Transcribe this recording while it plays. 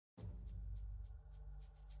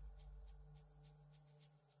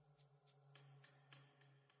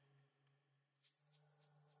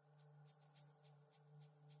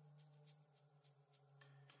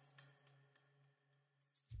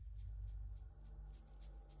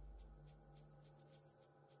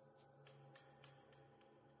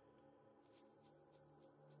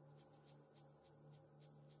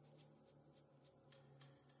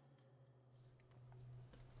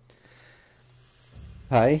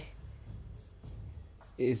Hi.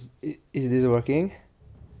 Is this working?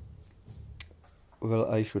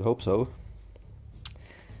 Well, I should hope so.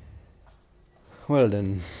 Well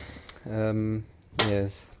then,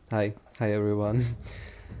 yes. Hi everyone.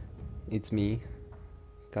 It's me,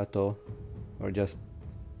 Kato, or just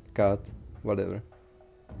Kat, whatever.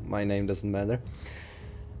 My name doesn't matter.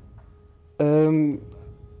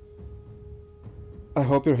 I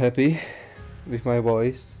hope you're happy with my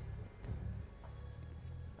voice.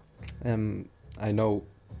 I know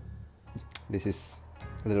this is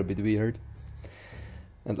a little bit weird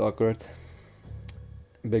and awkward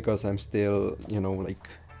because I'm still, like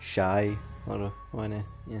shy or wanna,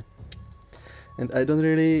 yeah. And I don't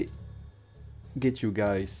really get you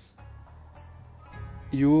guys.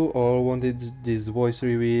 You all wanted this voice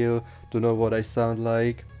reveal to know what I sound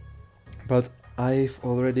like, but I've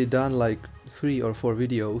already done like 3 or 4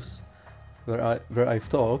 videos where I've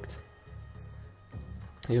talked.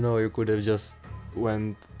 You could have just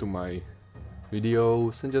went to my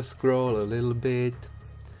videos and just scroll a little bit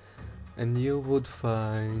and you would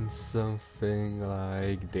find something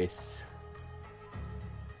like this.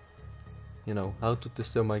 How to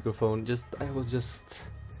test your microphone. I was just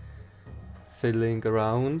fiddling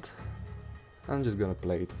around. I'm just gonna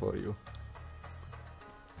play it for you.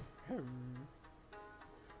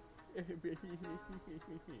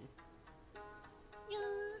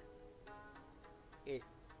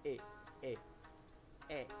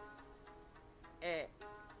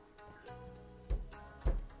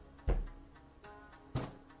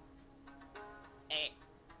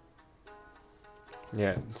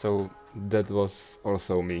 Yeah, so that was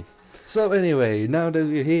also me. So anyway, now that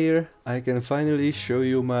we're here, I can finally show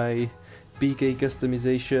you my PK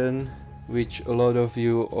customization, which a lot of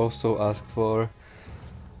you also asked for.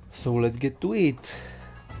 So let's get to it.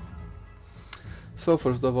 So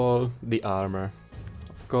first of all, the armor.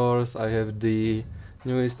 Of course, I have the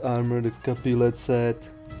newest armor, the Capulet set.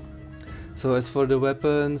 So as for the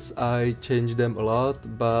weapons, I changed them a lot,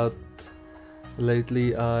 but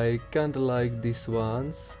lately I kinda like these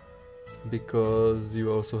ones because you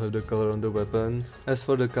also have the color on the weapons. As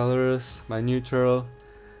for the colors, my neutral,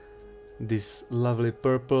 this lovely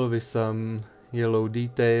purple with some yellow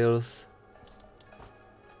details,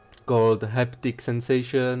 called Haptic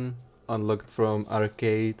Sensation, unlocked from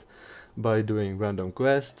arcade by doing random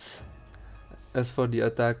quests. As for the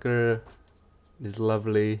attacker, this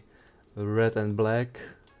lovely red and black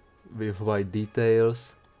with white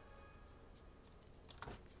details,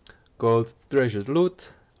 called Treasured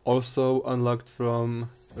Loot, also unlocked from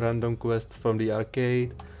random quests from the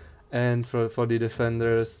arcade. And for the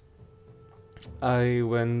defenders, I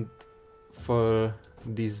went for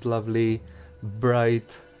this lovely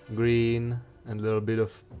bright green and a little bit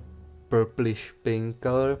of purplish pink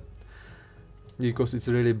color because it's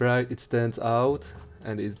really bright, it stands out,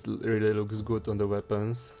 and it really looks good on the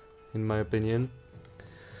weapons, in my opinion.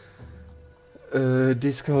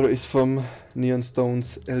 This color is from Neon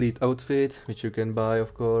Stone's Elite outfit, which you can buy,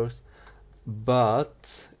 of course, but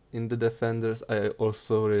in the defenders I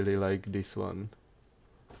also really like this one.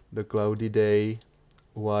 The Cloudy Day,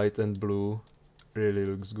 white and blue, really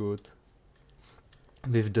looks good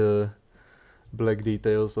with the black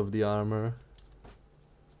details of the armor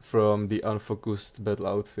from the Unfocused Battle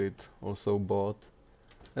outfit, also bought.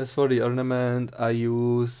 As for the ornament, I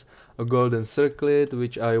use a golden circlet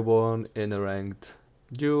which I won in a ranked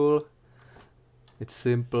duel. It's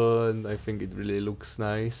simple and I think it really looks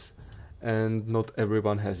nice, and not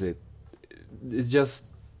everyone has it. It's just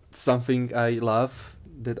something I love,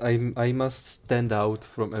 that I must stand out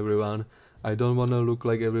from everyone. I don't want to look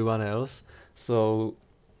like everyone else, so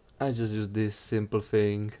I just use this simple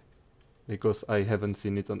thing because I haven't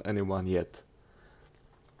seen it on anyone yet.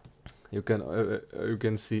 You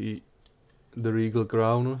can see the regal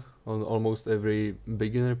crown on almost every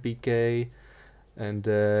beginner PK, and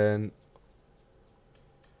then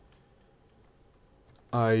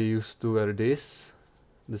I used to wear this,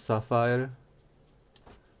 the sapphire,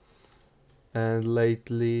 and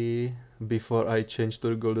lately, before I changed to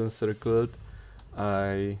the golden circlet,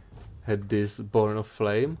 I had this Born of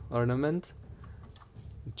Flame ornament.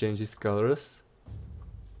 It changes colors,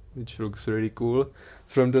 which looks really cool,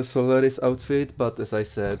 from the Solaris outfit, but as I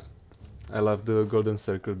said, I love the golden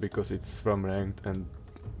circle because it's from ranked and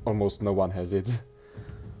almost no one has it.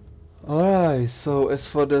 Alright, so as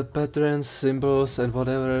for the patterns, symbols and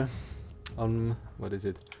whatever, on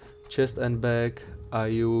chest and back, I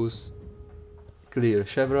use clear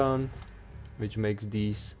chevron, which makes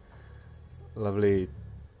these lovely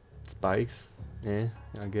spikes, I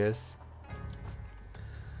guess.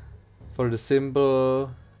 For the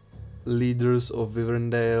symbol, leaders of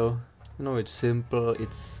Wyverndale. You know, it's simple,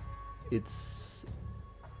 it's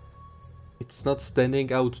not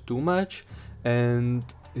standing out too much, and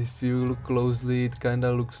if you look closely it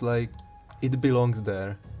kinda looks like it belongs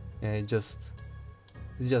there. Yeah, it's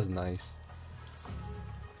just nice.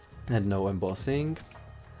 And no embossing.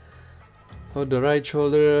 For the right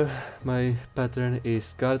shoulder, my pattern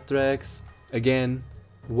is card tracks. Again,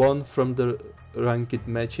 one from the ranked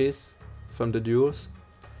matches, from the duels.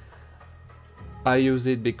 I use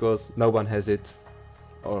it because no one has it,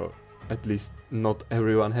 or at least not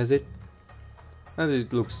everyone has it. And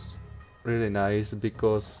it looks really nice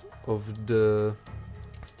because of the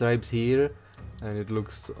stripes here, and it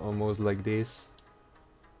looks almost like this.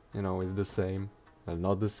 You know, it's the same. Well,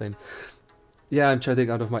 not the same. Yeah, I'm chatting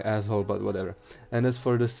out of my asshole, but whatever. And as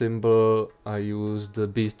for the symbol, I use the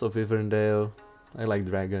Beast of Wyverndale. I like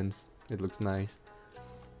dragons, it looks nice.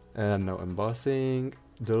 And no embossing.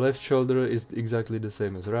 The left shoulder is exactly the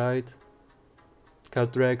same as right.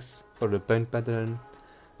 Card tracks for the pen pattern.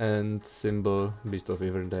 And symbol, Beast of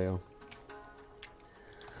Wyverndale.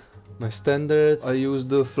 My standards, I use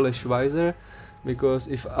the flash visor, because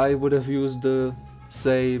if I would have used the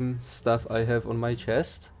same stuff I have on my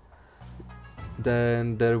chest,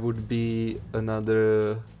 then there would be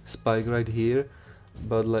another spike right here,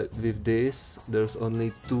 but like with this there's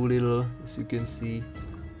only two little, as you can see,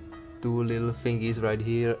 two little thingies right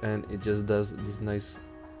here, and it just does this nice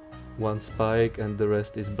one spike and the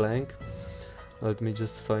rest is blank. Let me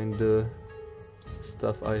just find the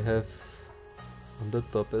stuff I have on the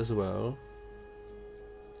top as well.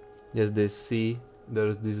 Yes, this, see,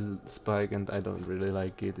 there's this spike and I don't really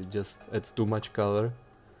like it, it just adds too much color.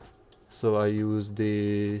 So I use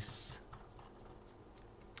this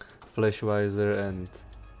flash visor and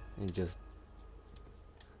it just,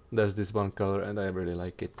 there's this one color and I really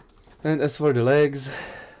like it. And as for the legs,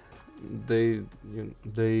 they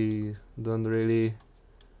don't really,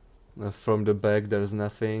 from the back there's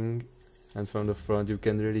nothing, and from the front you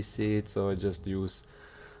can really see it, so I just use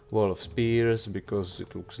Wall of Spears because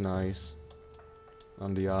it looks nice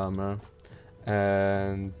on the armor.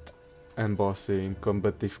 And embossing,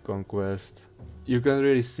 combative conquest. You can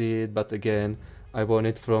really see it, but again, I won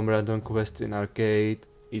it from random quests in arcade.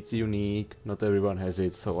 It's unique, not everyone has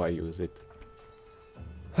it, so I use it.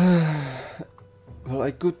 Well,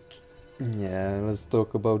 I could... yeah, let's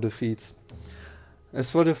talk about the feats.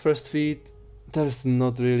 As for the first feat, there's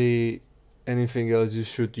not really anything else you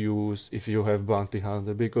should use if you have Bounty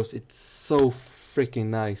Hunter, because it's so freaking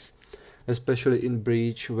nice. Especially in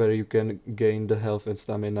Breach, where you can gain the health and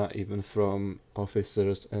stamina even from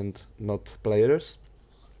officers and not players.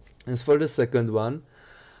 As for the second one,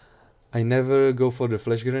 I never go for the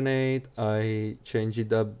flash grenade, I change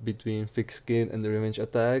it up between thick skin and the revenge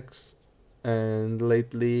attacks, and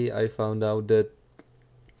lately I found out that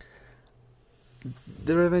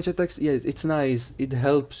the revenge attacks, yes, it's nice, it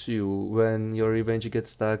helps you when your revenge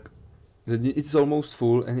gets stuck. It's almost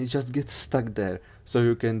full and it just gets stuck there, so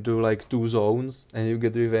you can do like 2 zones and you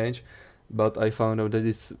get revenge, but I found out that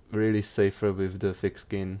it's really safer with the thick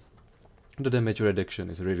skin. The damage reduction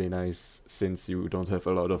is really nice since you don't have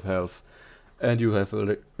a lot of health and you have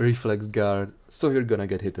a reflex guard, so you're gonna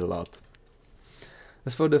get hit a lot.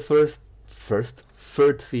 As for the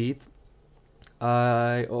third feat,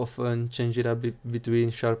 I often change it up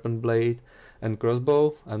between sharpened blade and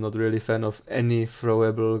crossbow. I'm not really fan of any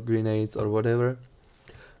throwable grenades or whatever.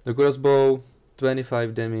 The crossbow,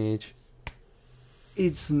 25 damage.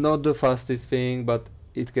 It's not the fastest thing, but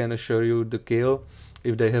it can assure you the kill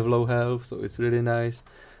if they have low health, so it's really nice.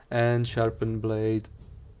 And sharpened blade.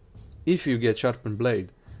 If you get sharpened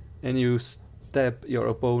blade and you stab your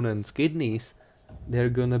opponent's kidneys, they're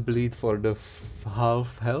gonna bleed for the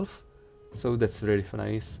half health, so that's really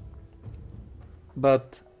nice.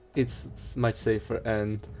 But it's much safer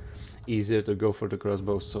and easier to go for the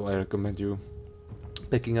crossbow, so I recommend you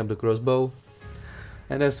picking up the crossbow.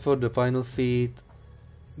 And as for the final feat,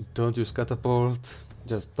 don't use catapult,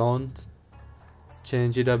 just don't.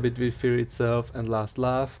 Change it up between fear itself and last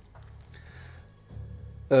laugh.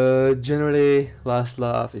 Generally, last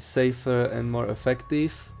laugh is safer and more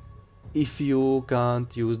effective. If you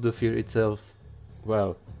can't use the fear itself,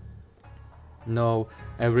 well, no,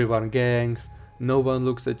 everyone gangs, no one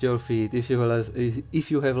looks at your feet. If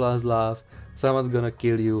you have last laugh, someone's gonna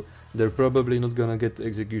kill you, they're probably not gonna get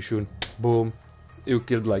execution, boom, you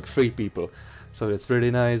killed like 3 people. So that's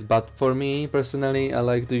really nice, but for me personally I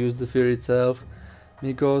like to use the fear itself,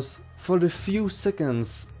 because for the few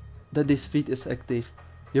seconds that this feat is active,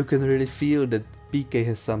 you can really feel that PK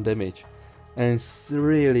has some damage. And it's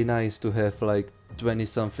really nice to have like 20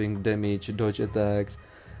 something damage dodge attacks,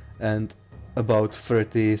 and about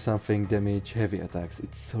 30 something damage heavy attacks.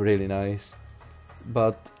 It's really nice,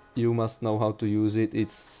 but you must know how to use it.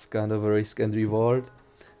 It's kind of a risk and reward,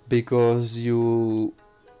 because you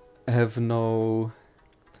have no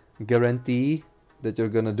guarantee that you're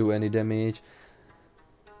gonna do any damage.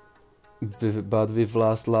 But with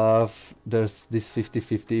Last Laugh there's this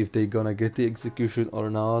 50-50 if they're gonna get the execution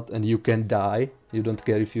or not, and you can die, you don't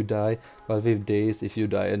care if you die, but with this, if you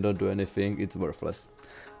die and don't do anything, it's worthless.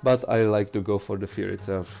 But I like to go for the fear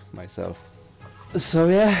itself myself. So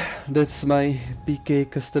yeah, that's my PK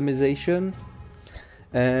customization,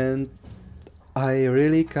 and I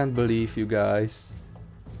really can't believe you guys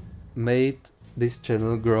made this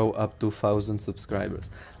channel grow up to 1,000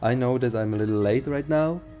 subscribers. I know that I'm a little late right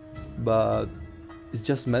now, but it's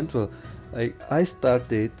just mental. Like, I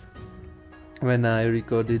started when I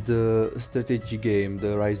recorded the strategy game,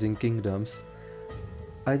 the Rising Kingdoms.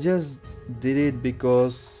 I just did it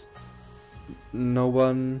because no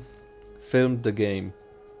one filmed the game.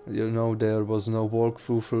 You know, there was no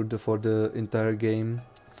walkthrough for the entire game.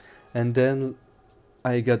 And then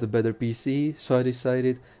I got a better PC, so I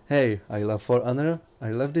decided, hey, I love For Honor,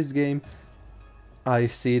 I love this game.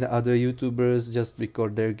 I've seen other YouTubers just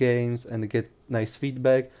record their games and get nice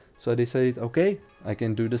feedback, so I decided, okay, I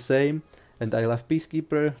can do the same. And I love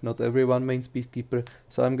Peacekeeper, not everyone mains Peacekeeper,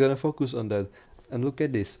 so I'm gonna focus on that. And look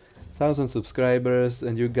at this, 1,000 subscribers,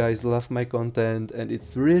 and you guys love my content, and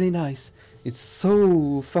it's really nice. It's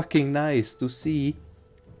so fucking nice to see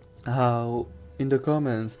how in the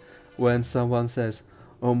comments when someone says,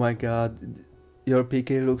 oh my god, your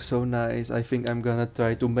PK looks so nice, I think I'm gonna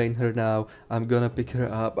try to main her now, I'm gonna pick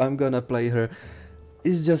her up, I'm gonna play her.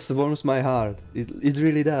 It just warms my heart, it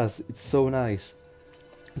really does. It's so nice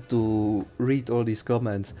to read all these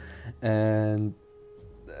comments. And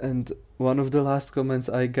one of the last comments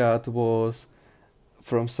I got was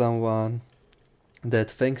from someone that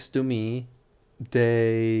thanks to me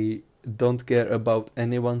they don't care about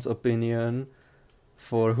anyone's opinion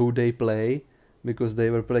for who they play, because they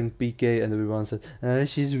were playing PK and everyone said,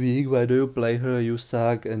 she's weak, why do you play her, you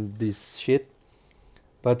suck, and this shit.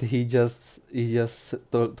 But he just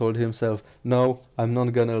told himself, no, I'm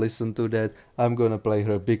not gonna listen to that, I'm gonna play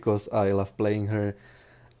her because I love playing her.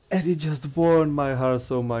 And it just warmed my heart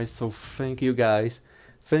so much. So thank you guys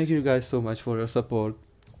so much for your support.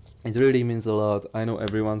 It really means a lot. I know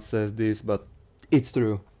everyone says this, but it's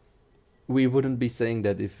true. We wouldn't be saying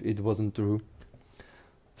that if it wasn't true.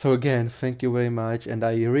 So again, thank you very much, and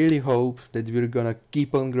I really hope that we're gonna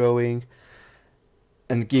keep on growing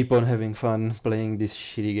and keep on having fun playing this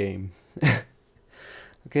shitty game.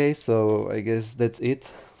 Okay, so I guess that's it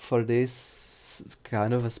for this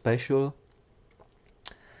kind of a special,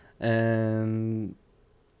 and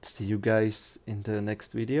see you guys in the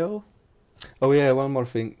next video. Oh yeah, one more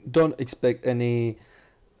thing, don't expect any,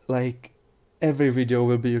 like, every video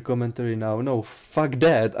will be a commentary now. No, fuck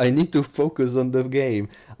that. I need to focus on the game.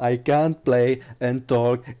 I can't play and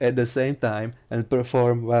talk at the same time and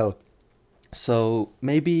perform well. So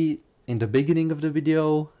maybe in the beginning of the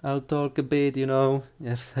video I'll talk a bit, you know,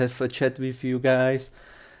 have a chat with you guys.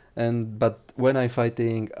 But when I'm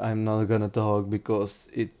fighting, I'm not gonna talk because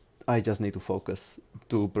I just need to focus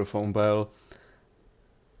to perform well.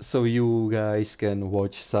 So you guys can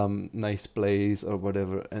watch some nice plays or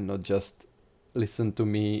whatever and not just listen to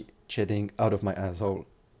me chatting out of my asshole.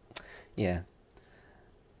 Yeah.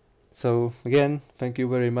 So again, thank you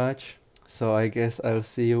very much. So I guess I'll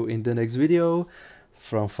see you in the next video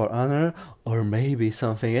from For Honor, or maybe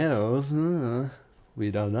something else. We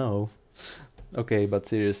don't know. Okay, but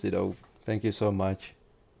seriously though, thank you so much.